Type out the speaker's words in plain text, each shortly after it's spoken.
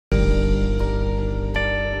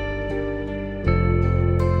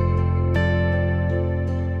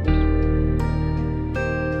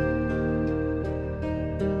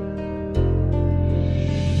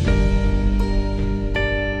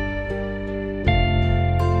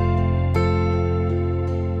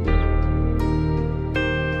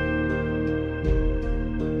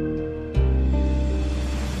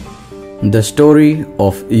The story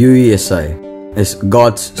of UESI is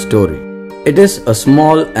God's story. It is a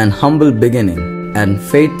small and humble beginning and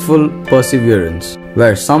faithful perseverance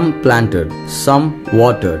where some planted, some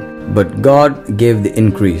watered, but God gave the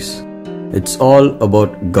increase. It's all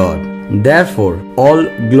about God. Therefore, all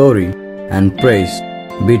glory and praise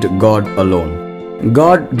be to God alone.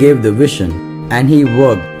 God gave the vision and He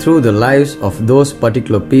worked through the lives of those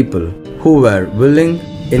particular people who were willing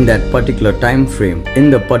in that particular time frame, in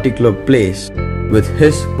the particular place, with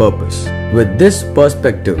His purpose. With this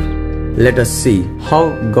perspective, let us see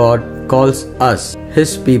how God calls us,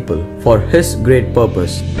 His people, for His great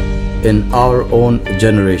purpose in our own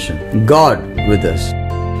generation. God with us,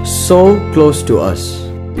 so close to us.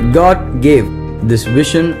 God gave this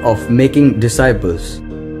vision of making disciples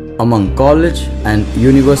among college and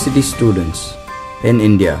university students in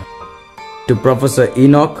India to Professor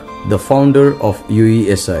Enoch, the founder of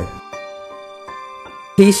UESI.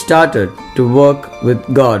 He started to work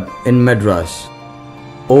with God in Madras,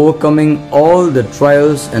 overcoming all the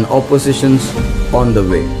trials and oppositions on the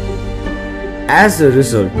way. As a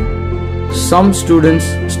result, some students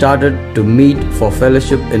started to meet for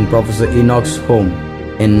fellowship in Professor Enoch's home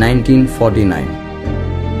in 1949.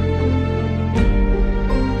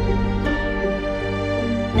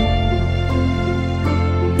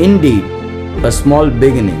 Indeed, a small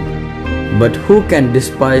beginning, but who can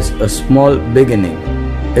despise a small beginning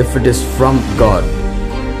if it is from God?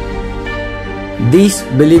 These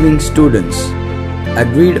believing students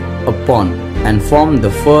agreed upon and formed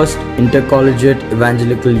the first intercollegiate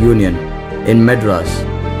evangelical union in Madras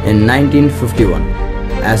in 1951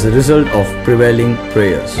 as a result of prevailing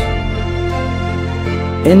prayers.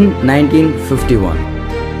 In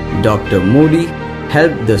 1951, Dr. Moody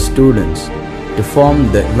helped the students to form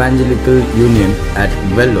the Evangelical Union at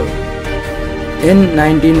Vellore. In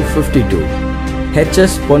 1952,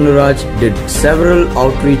 H.S. Ponnuraj did several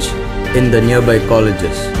outreach in the nearby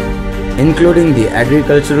colleges, including the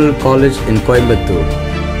Agricultural College in Coimbatore,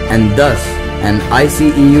 and thus an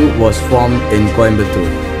ICEU was formed in Coimbatore.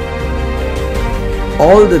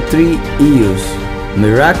 All the three EUs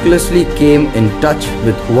miraculously came in touch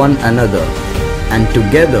with one another and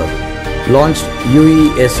together launched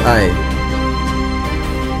UESI.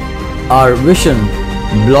 Our vision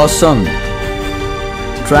blossomed,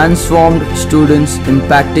 transformed students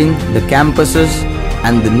impacting the campuses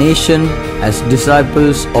and the nation as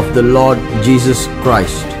disciples of the Lord Jesus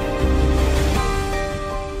Christ.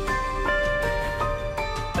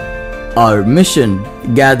 Our mission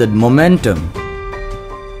gathered momentum.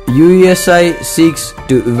 UESI seeks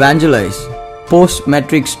to evangelize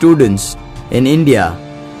post-matric students in India,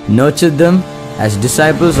 nurture them as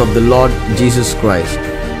disciples of the Lord Jesus Christ,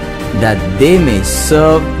 that they may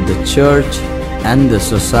serve the church and the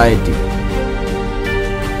society.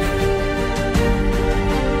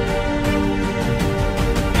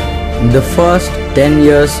 The first 10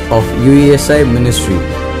 years of UESI ministry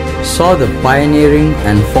saw the pioneering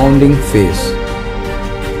and founding phase.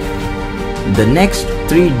 The next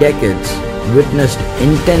 3 decades witnessed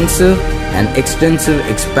intensive and extensive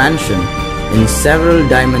expansion in several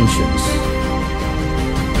dimensions.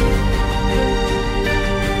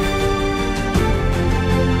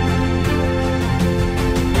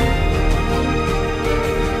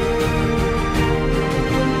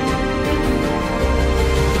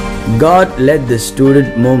 God led the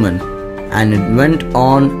student movement, and it went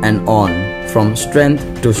on and on from strength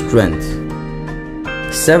to strength.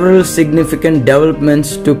 Several significant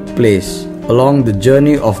developments took place along the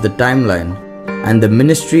journey of the timeline, and the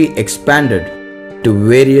ministry expanded to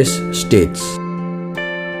various states.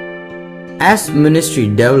 As ministry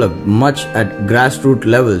developed much at grassroots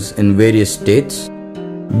levels in various states,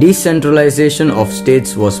 decentralization of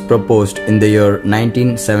states was proposed in the year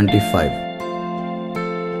 1975.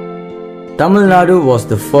 Tamil Nadu was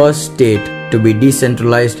the first state to be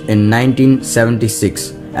decentralized in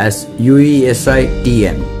 1976 as UESI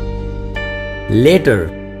TN. Later,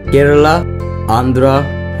 Kerala, Andhra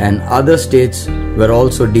and other states were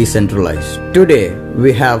also decentralized. Today,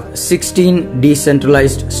 we have 16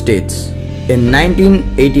 decentralized states. In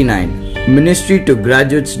 1989, Ministry to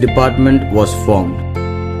Graduates Department was formed.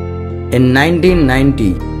 In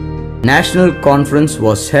 1990, National Conference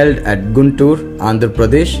was held at Guntur, Andhra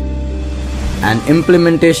Pradesh. An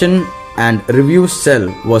implementation and review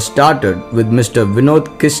cell was started with Mr.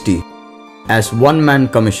 Vinod Christie as one-man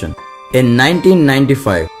commission. In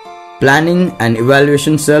 1995, Planning and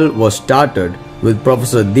Evaluation Cell was started with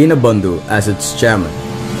Professor Dinabandhu as its chairman.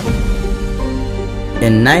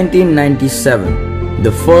 In 1997,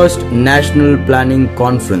 the first National Planning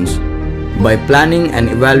Conference by Planning and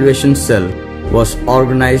Evaluation Cell was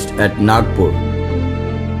organized at Nagpur.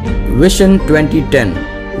 Vision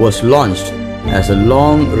 2010 was launched as a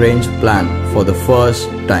long-range plan for the first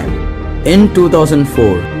time. In 2004,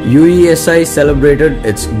 UESI celebrated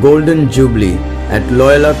its Golden Jubilee at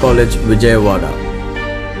Loyola College, Vijayawada.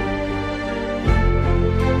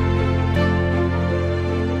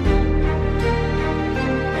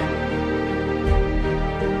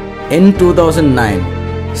 In 2009,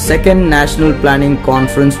 Second National Planning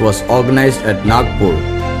Conference was organized at Nagpur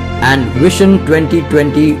and Vision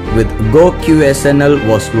 2020 with Go QSNL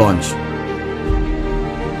was launched.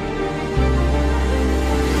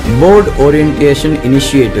 Board Orientation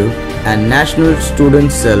Initiative and National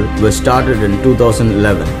Student Cell were started in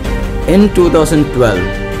 2011. In 2012,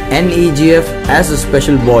 NEGF as a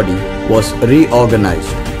special body was reorganized.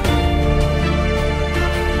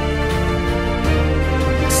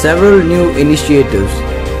 Several new initiatives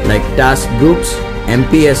like task groups,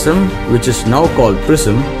 MPSM, which is now called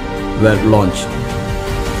PRISM, were launched.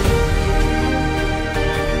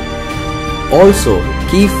 Also,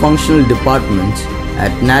 key functional departments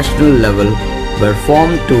at national level were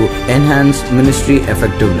formed to enhance ministry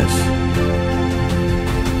effectiveness.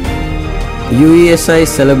 UESI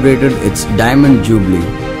celebrated its Diamond Jubilee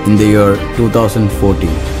in the year 2014.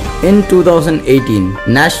 In 2018,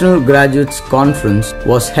 National Graduates Conference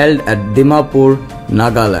was held at Dimapur,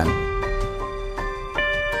 Nagaland.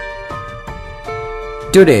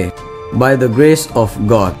 Today, by the grace of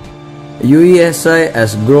God, UESI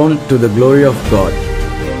has grown to the glory of God,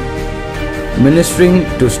 ministering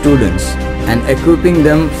to students and equipping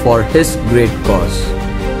them for His great cause.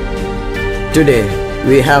 Today,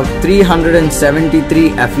 we have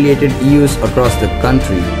 373 affiliated EUs across the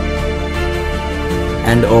country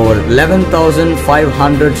and over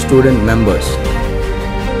 11,500 student members.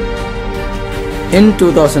 In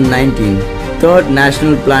 2019, Third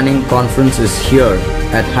National Planning Conference is here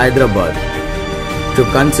at Hyderabad to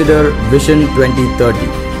consider Vision 2030.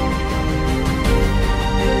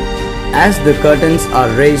 As the curtains are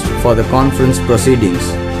raised for the conference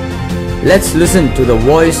proceedings, let's listen to the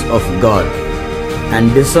voice of God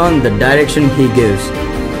and discern the direction He gives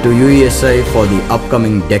to UESI for the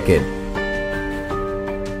upcoming decade.